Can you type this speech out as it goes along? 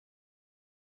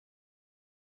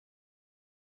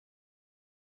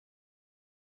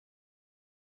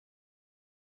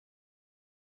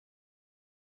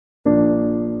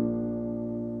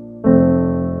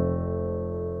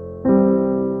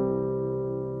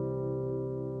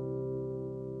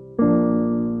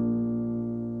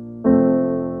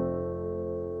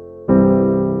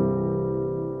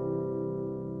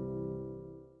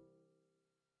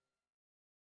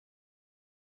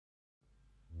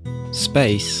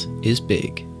Space is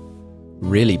big.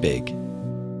 Really big.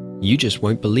 You just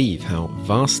won't believe how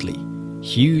vastly,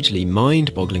 hugely,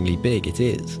 mind-bogglingly big it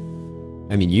is.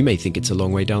 I mean, you may think it's a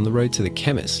long way down the road to the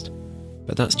chemist,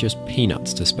 but that's just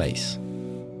peanuts to space.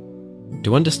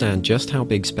 To understand just how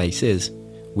big space is,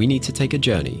 we need to take a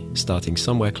journey starting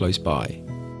somewhere close by.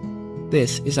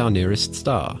 This is our nearest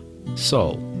star,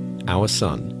 Sol, our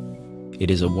Sun. It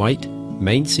is a white,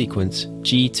 main sequence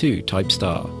G2 type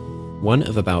star, one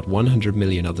of about 100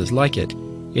 million others like it,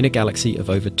 in a galaxy of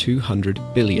over 200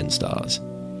 billion stars,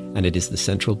 and it is the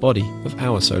central body of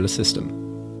our solar system.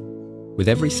 With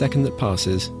every second that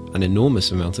passes, an enormous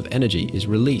amount of energy is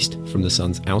released from the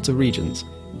Sun's outer regions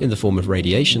in the form of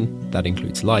radiation, that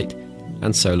includes light,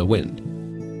 and solar wind.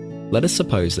 Let us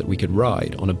suppose that we could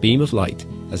ride on a beam of light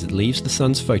as it leaves the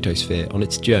Sun's photosphere on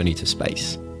its journey to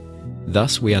space.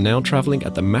 Thus, we are now travelling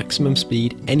at the maximum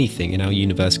speed anything in our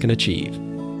universe can achieve,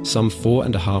 some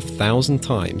 4,500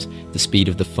 times the speed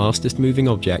of the fastest moving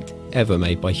object ever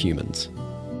made by humans.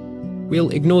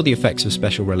 We'll ignore the effects of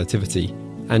special relativity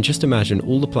and just imagine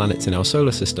all the planets in our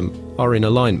solar system are in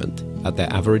alignment at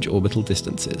their average orbital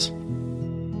distances.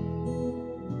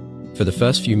 For the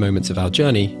first few moments of our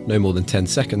journey, no more than 10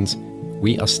 seconds,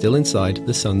 we are still inside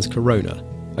the Sun's corona,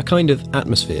 a kind of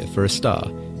atmosphere for a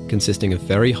star, consisting of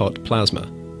very hot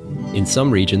plasma, in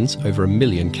some regions over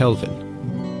 1,000,000 Kelvin.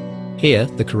 Here,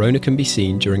 the corona can be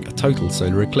seen during a total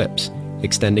solar eclipse,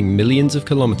 extending millions of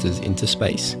kilometers into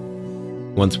space.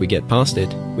 Once we get past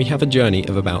it, we have a journey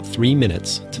of about 3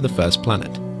 minutes to the first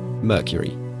planet,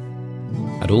 Mercury.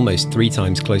 At almost 3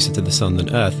 times closer to the Sun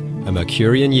than Earth, a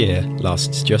Mercurian year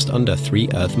lasts just under 3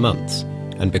 Earth months,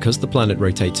 and because the planet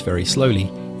rotates very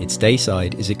slowly, its day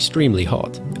side is extremely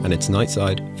hot and its night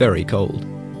side very cold.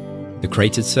 The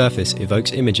cratered surface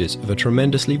evokes images of a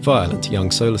tremendously violent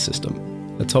young solar system,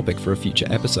 a topic for a future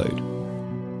episode.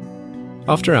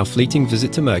 After our fleeting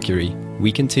visit to Mercury,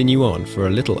 we continue on for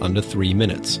a little under 3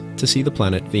 minutes to see the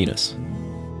planet Venus,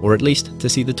 or at least to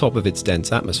see the top of its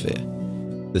dense atmosphere.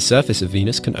 The surface of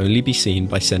Venus can only be seen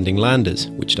by sending landers,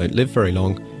 which don't live very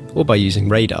long, or by using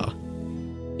radar.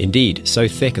 Indeed, so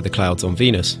thick are the clouds on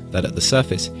Venus that at the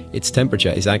surface its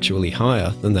temperature is actually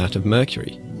higher than that of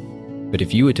Mercury. But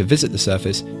if you were to visit the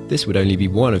surface, this would only be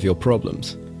one of your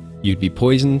problems. You'd be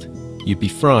poisoned, you'd be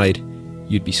fried,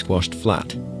 you'd be squashed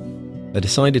flat. A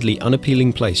decidedly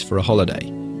unappealing place for a holiday,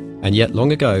 and yet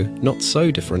long ago not so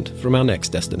different from our next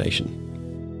destination.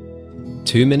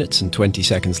 2 minutes and 20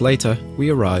 seconds later, we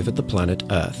arrive at the planet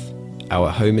Earth,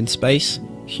 our home in space,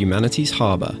 humanity's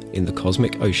harbour in the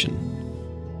cosmic ocean.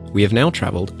 We have now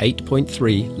travelled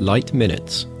 8.3 light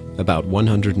minutes, about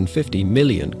 150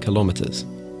 million kilometres.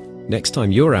 Next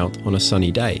time you're out on a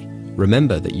sunny day,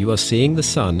 remember that you are seeing the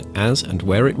Sun as and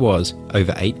where it was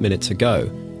over 8 minutes ago,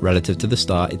 relative to the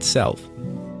star itself.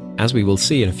 As we will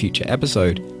see in a future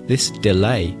episode, this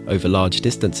delay over large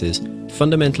distances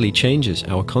fundamentally changes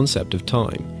our concept of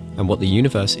time and what the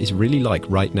universe is really like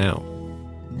right now.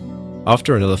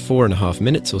 After another 4.5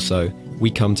 minutes or so, we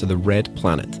come to the red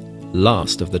planet,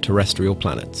 last of the terrestrial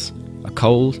planets, a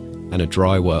cold and a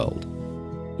dry world.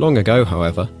 Long ago,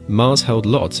 however, Mars held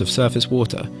lots of surface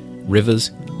water,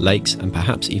 rivers, lakes, and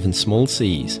perhaps even small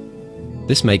seas.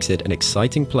 This makes it an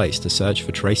exciting place to search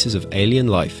for traces of alien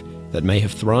life that may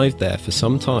have thrived there for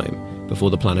some time before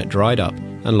the planet dried up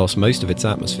and lost most of its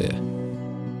atmosphere.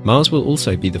 Mars will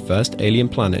also be the first alien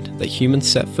planet that humans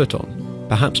set foot on,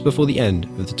 perhaps before the end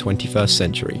of the 21st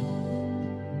century.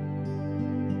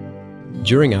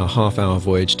 During our half-hour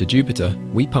voyage to Jupiter,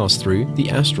 we pass through the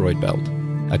asteroid belt,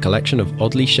 a collection of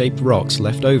oddly shaped rocks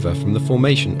left over from the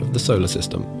formation of the solar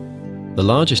system. The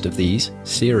largest of these,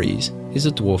 Ceres, is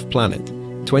a dwarf planet,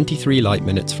 23 light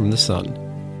minutes from the Sun.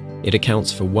 It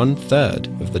accounts for 1/3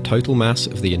 of the total mass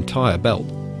of the entire belt.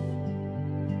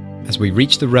 As we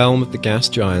reach the realm of the gas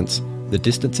giants, the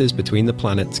distances between the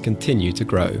planets continue to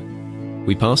grow.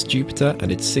 We pass Jupiter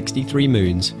and its 63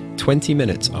 moons 20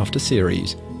 minutes after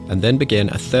Ceres, and then begin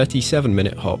a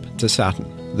 37-minute hop to Saturn,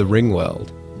 the ring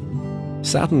world.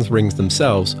 Saturn's rings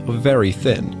themselves are very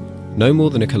thin, no more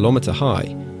than a kilometre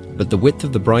high, but the width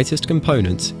of the brightest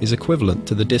components is equivalent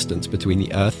to the distance between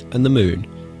the Earth and the Moon,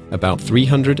 about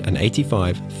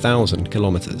 385,000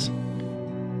 kilometres.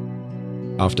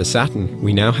 After Saturn,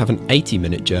 we now have an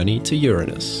 80-minute journey to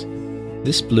Uranus.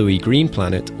 This bluey-green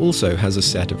planet also has a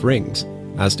set of rings,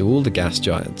 as do all the gas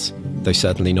giants, though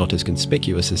certainly not as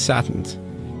conspicuous as Saturn's.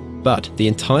 But the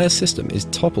entire system is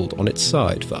toppled on its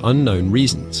side for unknown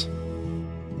reasons.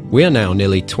 We are now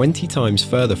nearly 20 times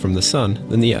further from the Sun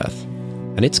than the Earth,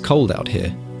 and it's cold out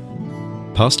here.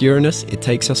 Past Uranus, it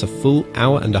takes us a full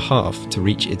hour and a half to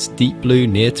reach its deep blue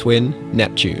near twin,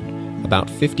 Neptune, about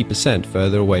 50%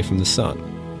 further away from the Sun.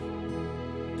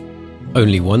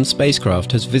 Only one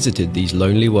spacecraft has visited these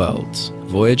lonely worlds,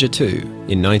 Voyager 2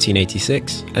 in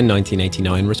 1986 and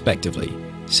 1989 respectively,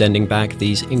 sending back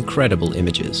these incredible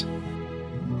images.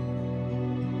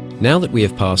 Now that we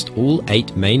have passed all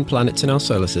 8 main planets in our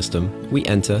solar system, we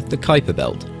enter the Kuiper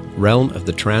Belt, realm of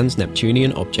the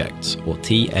trans-Neptunian objects, or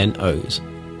TNOs.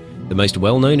 The most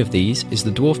well-known of these is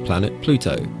the dwarf planet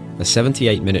Pluto, a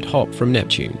 78-minute hop from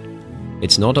Neptune.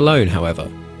 It's not alone,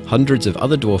 however. Hundreds of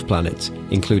other dwarf planets,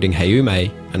 including Hyume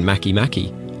and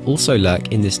Makemake, also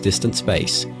lurk in this distant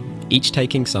space, each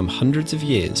taking some hundreds of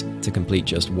years to complete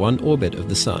just one orbit of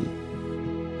the Sun.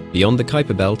 Beyond the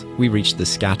Kuiper Belt, we reach the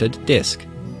scattered disk.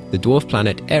 The dwarf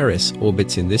planet Eris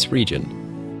orbits in this region,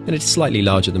 and it's slightly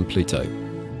larger than Pluto.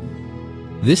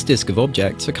 This disk of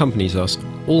objects accompanies us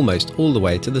almost all the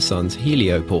way to the Sun's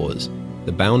heliopause,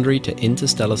 the boundary to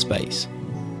interstellar space.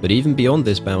 But even beyond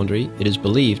this boundary, it is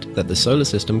believed that the solar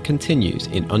system continues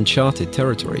in uncharted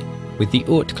territory, with the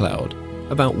Oort cloud,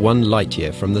 about 1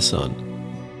 light-year from the Sun.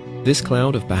 This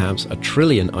cloud of perhaps 1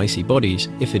 trillion icy bodies,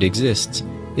 if it exists,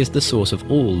 is the source of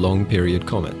all long-period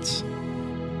comets.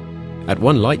 At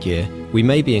 1 light-year, we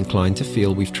may be inclined to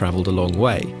feel we've travelled a long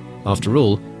way. After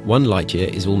all, 1 light-year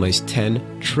is almost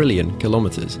 10 trillion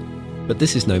kilometres, but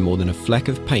this is no more than a fleck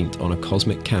of paint on a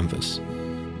cosmic canvas.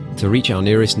 To reach our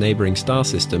nearest neighbouring star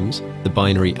systems, the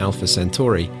binary Alpha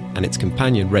Centauri and its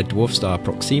companion red dwarf star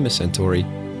Proxima Centauri,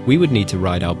 we would need to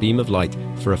ride our beam of light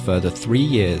for a further 3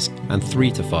 years and 3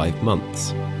 to 5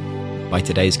 months. By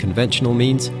today's conventional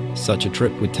means, such a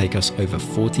trip would take us over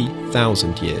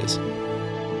 40,000 years.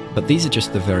 But these are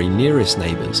just the very nearest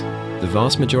neighbours. The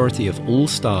vast majority of all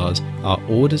stars are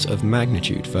orders of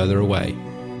magnitude further away.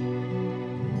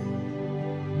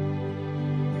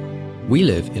 We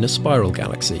live in a spiral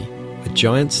galaxy, a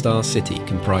giant star city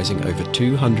comprising over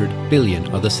 200 billion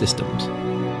other systems.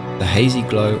 The hazy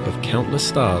glow of countless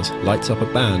stars lights up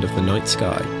a band of the night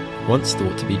sky, once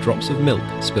thought to be drops of milk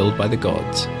spilled by the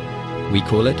gods. We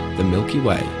call it the Milky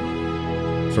Way.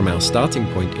 From our starting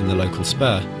point in the local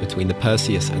spur between the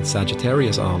Perseus and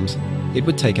Sagittarius arms, it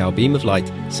would take our beam of light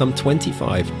some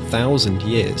 25,000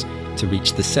 years to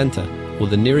reach the centre or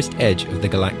the nearest edge of the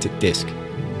galactic disk.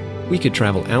 We could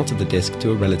travel out of the disk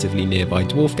to a relatively nearby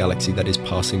dwarf galaxy that is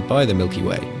passing by the Milky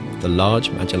Way, the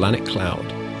Large Magellanic Cloud.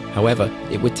 However,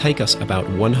 it would take us about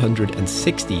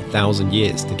 160,000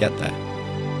 years to get there.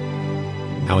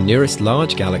 Our nearest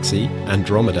large galaxy,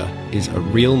 Andromeda, is a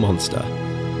real monster.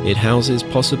 It houses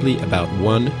possibly about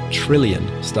 1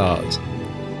 trillion stars.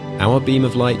 Our beam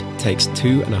of light takes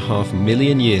 2.5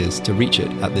 million years to reach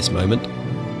it at this moment,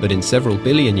 but in several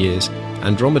billion years,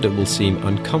 Andromeda will seem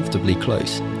uncomfortably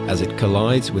close as it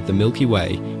collides with the Milky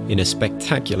Way in a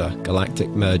spectacular galactic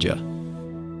merger.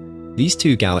 These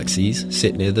two galaxies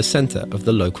sit near the centre of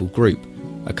the local group,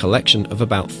 a collection of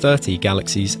about 30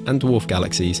 galaxies and dwarf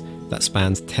galaxies that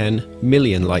spans 10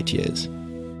 million light-years.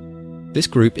 This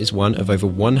group is one of over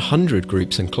 100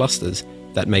 groups and clusters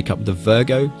that make up the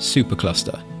Virgo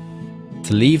supercluster.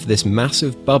 To leave this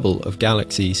massive bubble of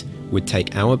galaxies would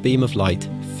take our beam of light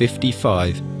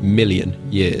 55 million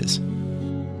years.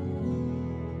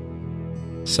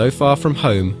 So far from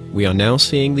home, we are now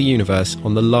seeing the universe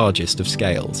on the largest of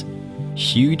scales.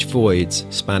 Huge voids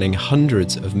spanning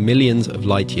hundreds of millions of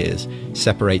light-years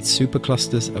separate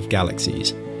superclusters of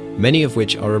galaxies, many of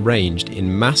which are arranged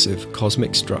in massive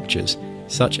cosmic structures,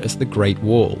 such as the Great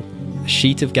Wall, a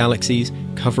sheet of galaxies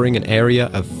covering an area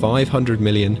of 500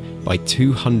 million by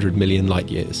 200 million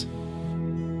light-years.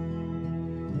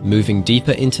 Moving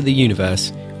deeper into the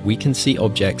universe, we can see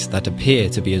objects that appear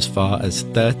to be as far as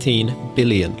 13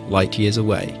 billion light-years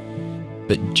away.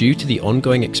 But due to the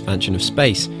ongoing expansion of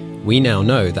space, we now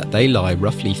know that they lie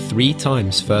roughly 3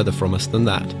 times further from us than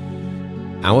that.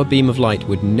 Our beam of light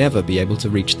would never be able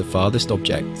to reach the farthest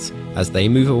objects, as they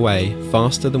move away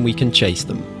faster than we can chase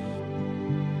them.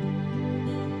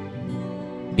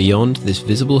 Beyond this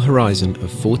visible horizon of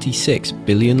 46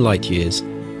 billion light-years,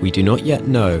 we do not yet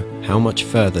know how much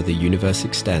further the universe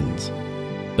extends.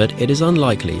 But it is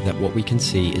unlikely that what we can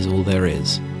see is all there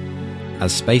is.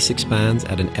 As space expands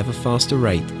at an ever faster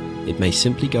rate, it may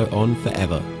simply go on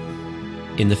forever.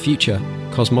 In the future,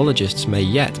 cosmologists may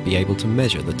yet be able to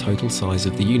measure the total size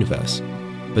of the universe,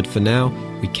 but for now,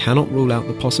 we cannot rule out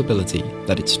the possibility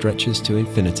that it stretches to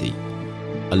infinity.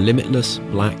 A limitless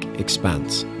black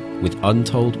expanse with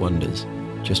untold wonders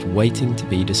just waiting to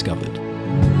be discovered.